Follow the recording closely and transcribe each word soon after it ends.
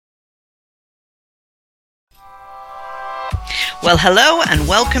Well, hello and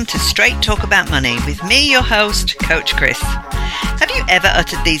welcome to Straight Talk About Money with me, your host, Coach Chris. Have you ever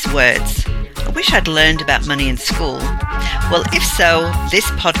uttered these words? I wish I'd learned about money in school. Well, if so, this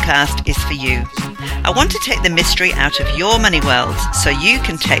podcast is for you. I want to take the mystery out of your money world so you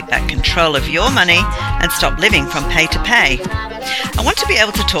can take back control of your money and stop living from pay to pay. I want to be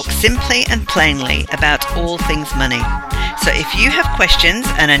able to talk simply and plainly about all things money. So if you have questions,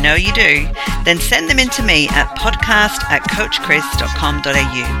 and I know you do, then send them in to me at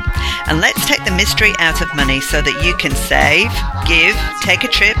podcast@coachchris.com.au. And let's take the mystery out of money so that you can save, give, take a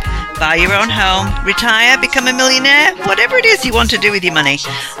trip, buy your own home, retire, become a millionaire, whatever it is you want to do with your money.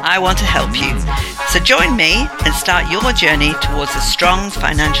 I want to help you. So join me and start your journey towards a strong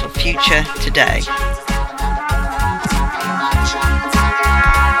financial future today.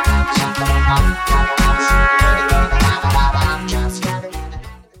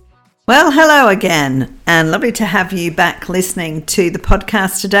 Well, hello again, and lovely to have you back listening to the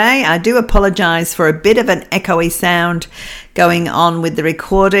podcast today. I do apologise for a bit of an echoey sound going on with the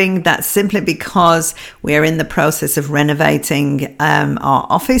recording. That's simply because we're in the process of renovating our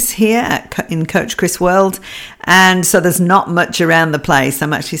office here in Coach Chris World, and so there's not much around the place.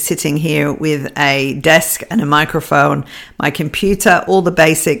 I'm actually sitting here with a desk and a microphone, my computer, all the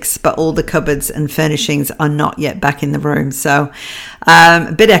basics, but all the cupboards and furnishings are not yet back in the room. So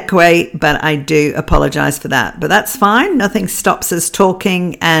a bit echoey, but I do apologise for that. But that's fine. Nothing stops us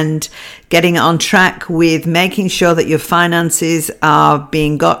talking and getting on track with making sure that your finances are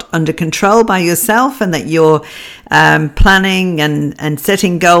being got under control by yourself and that you're planning and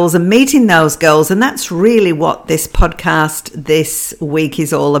setting goals and meeting those goals. And that's really what this podcast this week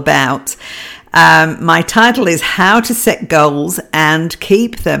is all about. My title is How to Set Goals and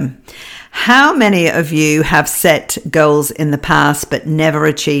Keep Them. How many of you have set goals in the past but never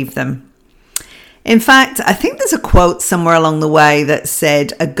achieved them? In fact, I think there's a quote somewhere along the way that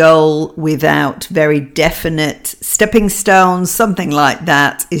said a goal without very definite stepping stones, something like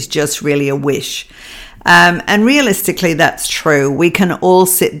that, is just really a wish. And realistically, that's true. We can all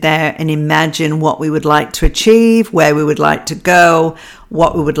sit there and imagine what we would like to achieve, where we would like to go,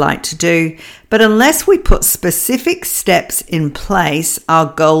 what we would like to do. But unless we put specific steps in place, our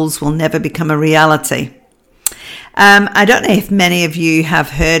goals will never become a reality. I don't know if many of you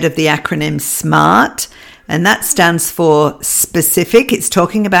have heard of the acronym SMART, and that stands for specific. It's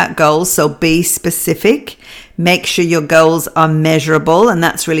talking about goals, so be specific. Make sure your goals are measurable, and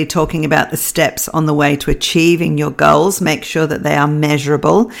that's really talking about the steps on the way to achieving your goals. Make sure that they are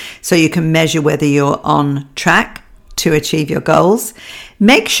measurable so you can measure whether you're on track to achieve your goals.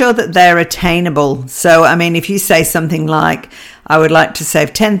 Make sure that they're attainable. So, I mean, if you say something like, I would like to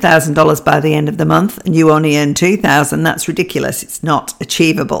save $10,000 by the end of the month, and you only earn $2,000, that's ridiculous. It's not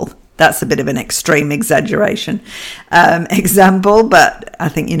achievable. That's a bit of an extreme exaggeration example, but I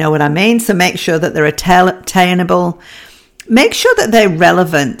think you know what I mean. So make sure that they're attainable. Make sure that they're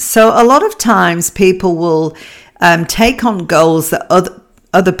relevant. So a lot of times people will take on goals that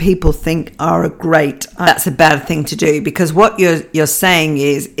other people think are great. That's a bad thing to do, because what you're saying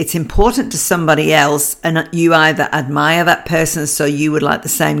is it's important to somebody else, and you either admire that person, so you would like the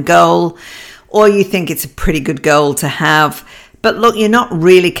same goal, or you think it's a pretty good goal to have. But look, you're not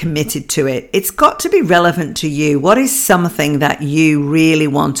really committed to it. It's got to be relevant to you. What is something that you really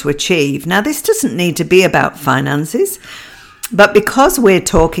want to achieve? Now, this doesn't need to be about finances, but because we're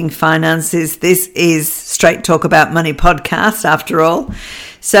talking finances, this is Straight Talk About Money podcast after all.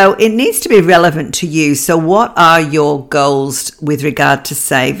 So it needs to be relevant to you. So what are your goals with regard to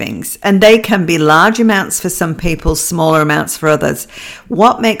savings? And they can be large amounts for some people, smaller amounts for others.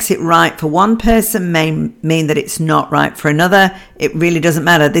 What makes it right for one person may mean that it's not right for another. It really doesn't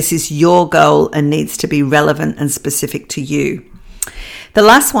matter. This is your goal and needs to be relevant and specific to you. The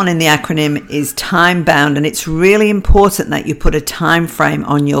last one in the acronym is time bound, and it's really important that you put a time frame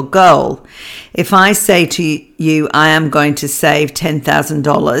on your goal. If I say to you, I am going to save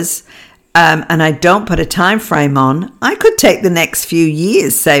 $10,000, and I don't put a time frame on, I could take the next few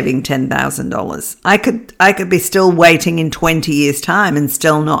years saving $10,000. I could be still waiting in 20 years' time and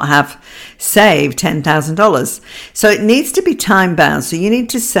still not have saved $10,000. So it needs to be time bound. So you need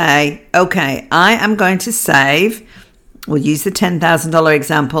to say, okay, I am going to save. We'll use the $10,000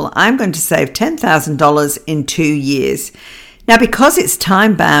 example. I'm going to save $10,000 in 2 years. Now, because it's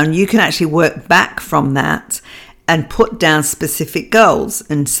time bound, you can actually work back from that and put down specific goals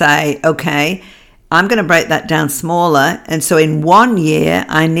and say, okay, I'm going to break that down smaller. And so in 1 year,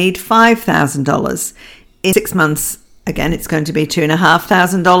 I need $5,000. In 6 months, again, it's going to be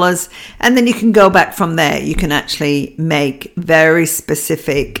 $2,500. And then you can go back from there. You can actually make very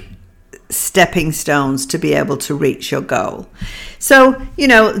specific stepping stones to be able to reach your goal. So,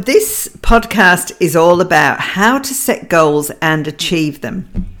 this podcast is all about how to set goals and achieve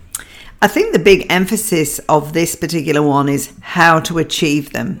them. I think the big emphasis of this particular one is how to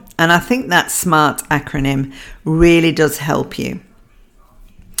achieve them. And I think that SMART acronym really does help you.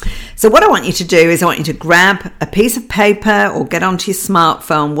 So what I want you to do is I want you to grab a piece of paper or get onto your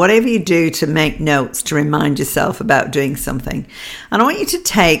smartphone, whatever you do to make notes to remind yourself about doing something. And I want you to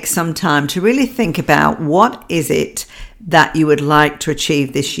take some time to really think about what is it that you would like to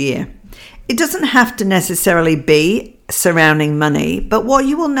achieve this year. It doesn't have to necessarily be surrounding money, but what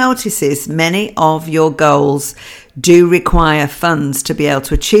you will notice is many of your goals do require funds to be able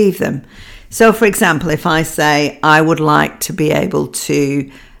to achieve them. So for example, if I say I would like to be able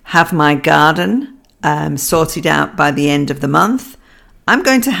to have my garden sorted out by the end of the month, I'm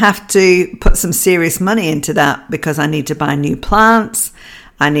going to have to put some serious money into that because I need to buy new plants.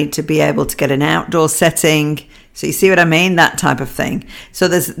 I need to be able to get an outdoor setting. So you see what I mean? That type of thing. So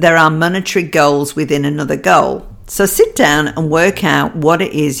there are monetary goals within another goal. So sit down and work out what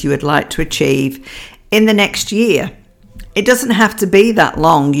it is you would like to achieve in the next year. It doesn't have to be that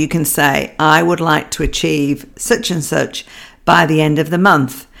long. You can say, I would like to achieve such and such by the end of the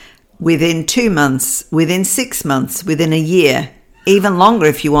month, within 2 months, within 6 months, within a year, even longer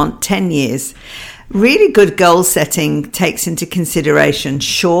if you want, 10 years. Really good goal setting takes into consideration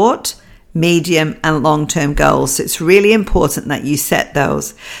short, medium and long-term goals. So it's really important that you set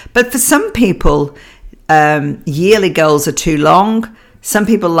those. But for some people, yearly goals are too long. Some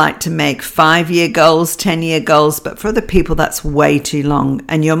people like to make 5-year goals, 10-year goals, but for other people that's way too long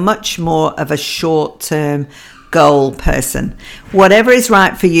and you're much more of a short-term goal person. Whatever is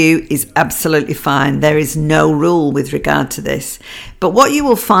right for you is absolutely fine. There is no rule with regard to this. But what you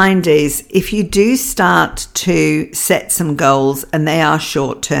will find is if you do start to set some goals and they are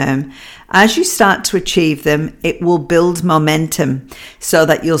short-term, as you start to achieve them, it will build momentum so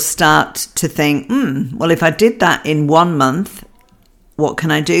that you'll start to think, well, if I did that in 1 month, what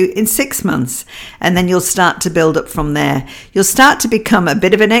can I do in 6 months? And then you'll start to build up from there. You'll start to become a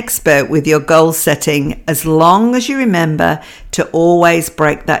bit of an expert with your goal setting as long as you remember to always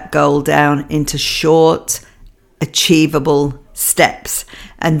break that goal down into short, achievable steps.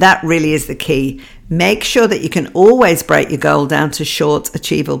 And that really is the key. Make sure that you can always break your goal down to short,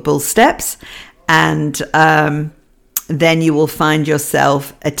 achievable steps. And then you will find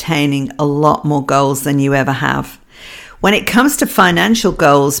yourself attaining a lot more goals than you ever have. When it comes to financial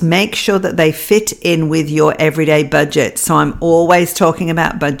goals, make sure that they fit in with your everyday budget. So I'm always talking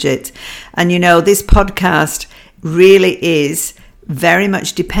about budget. And this podcast really is very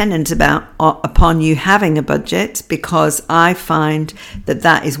much dependent upon you having a budget, because I find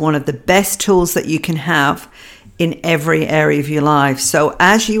that is one of the best tools that you can have in every area of your life. So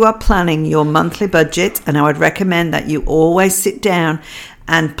as you are planning your monthly budget, and I would recommend that you always sit down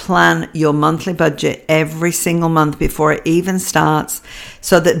and plan your monthly budget every single month before it even starts,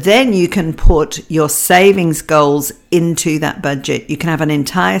 so that then you can put your savings goals into that budget. You can have an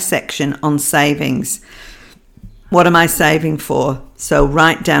entire section on savings. What am I saving for? So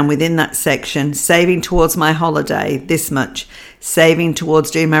write down within that section, saving towards my holiday, this much. Saving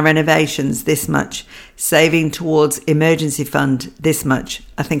towards doing my renovations, this much. Saving towards emergency fund, this much.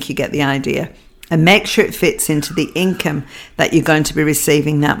 I think you get the idea. And make sure it fits into the income that you're going to be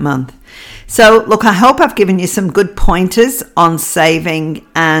receiving that month. So look, I hope I've given you some good pointers on saving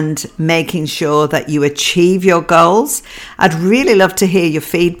and making sure that you achieve your goals. I'd really love to hear your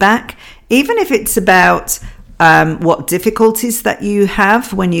feedback, even if it's about what difficulties that you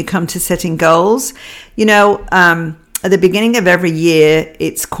have when you come to setting goals. At the beginning of every year,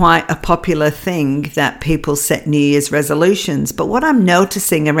 it's quite a popular thing that people set New Year's resolutions. But what I'm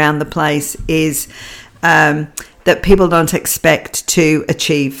noticing around the place is that people don't expect to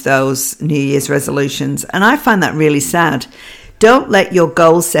achieve those New Year's resolutions. And I find that really sad. Don't let your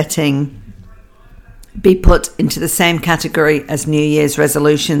goal setting be put into the same category as New Year's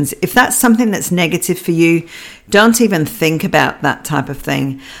resolutions. If that's something that's negative for you, don't even think about that type of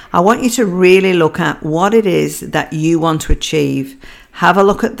thing. I want you to really look at what it is that you want to achieve. Have a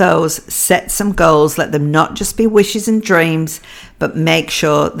look at those, set some goals, let them not just be wishes and dreams, but make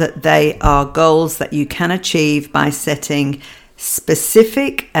sure that they are goals that you can achieve by setting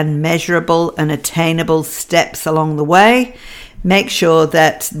specific and measurable and attainable steps along the way. Make sure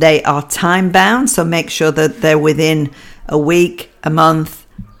that they are time bound. So make sure that they're within a week, a month,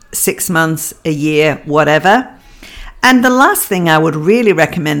 6 months, a year, whatever. And the last thing I would really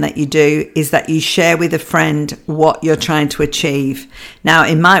recommend that you do is that you share with a friend what you're trying to achieve. Now,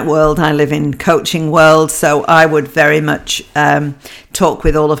 in my world, I live in coaching world, so I would very much talk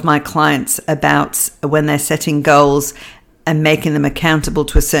with all of my clients about when they're setting goals and making them accountable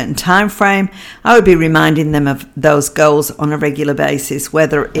to a certain time frame. I would be reminding them of those goals on a regular basis,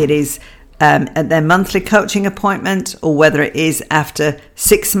 whether it is at their monthly coaching appointment or whether it is after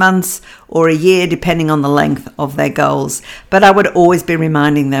 6 months or a year, depending on the length of their goals. But I would always be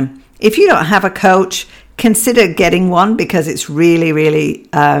reminding them. If you don't have a coach, consider getting one, because it's really, really,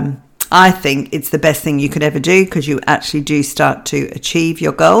 I think it's the best thing you could ever do, because you actually do start to achieve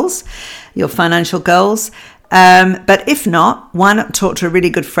your goals, your financial goals. But if not, why not talk to a really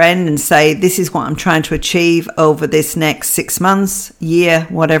good friend and say, this is what I'm trying to achieve over this next 6 months, year,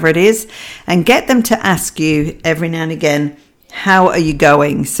 whatever it is, and get them to ask you every now and again, how are you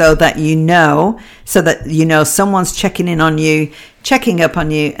going? So that you know someone's checking in on you, checking up on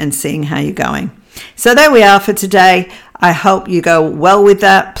you and seeing how you're going. So there we are for today. I hope you go well with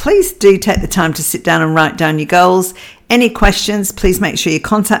that. Please do take the time to sit down and write down your goals. Any questions, please make sure you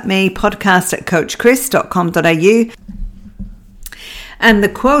contact me, podcast@coachchris.com.au. And the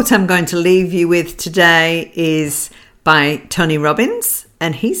quote I'm going to leave you with today is by Tony Robbins.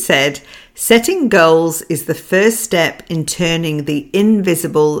 And he said, setting goals is the first step in turning the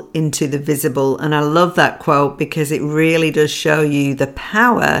invisible into the visible. And I love that quote because it really does show you the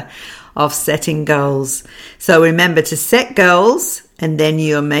power of setting goals. So remember to set goals, and then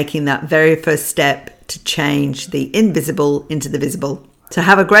you're making that very first step to change the invisible into the visible. So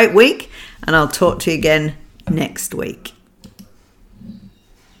have a great week, and I'll talk to you again next week.